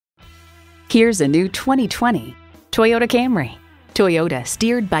Here's a new 2020 Toyota Camry. Toyota,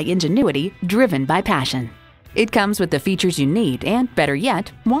 steered by ingenuity, driven by passion. It comes with the features you need and, better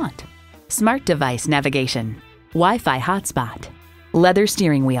yet, want. Smart device navigation, Wi-Fi hotspot, leather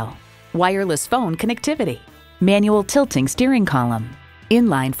steering wheel, wireless phone connectivity, manual tilting steering column,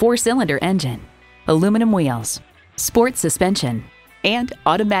 inline 4-cylinder engine, aluminum wheels, sport suspension, and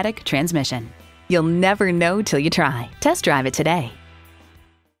automatic transmission. You'll never know till you try. Test drive it today.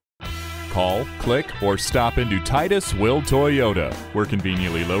 Call, click, or stop into Titus-Will Toyota. We're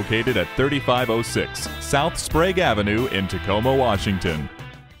conveniently located at 3506 South Sprague Avenue in Tacoma, Washington.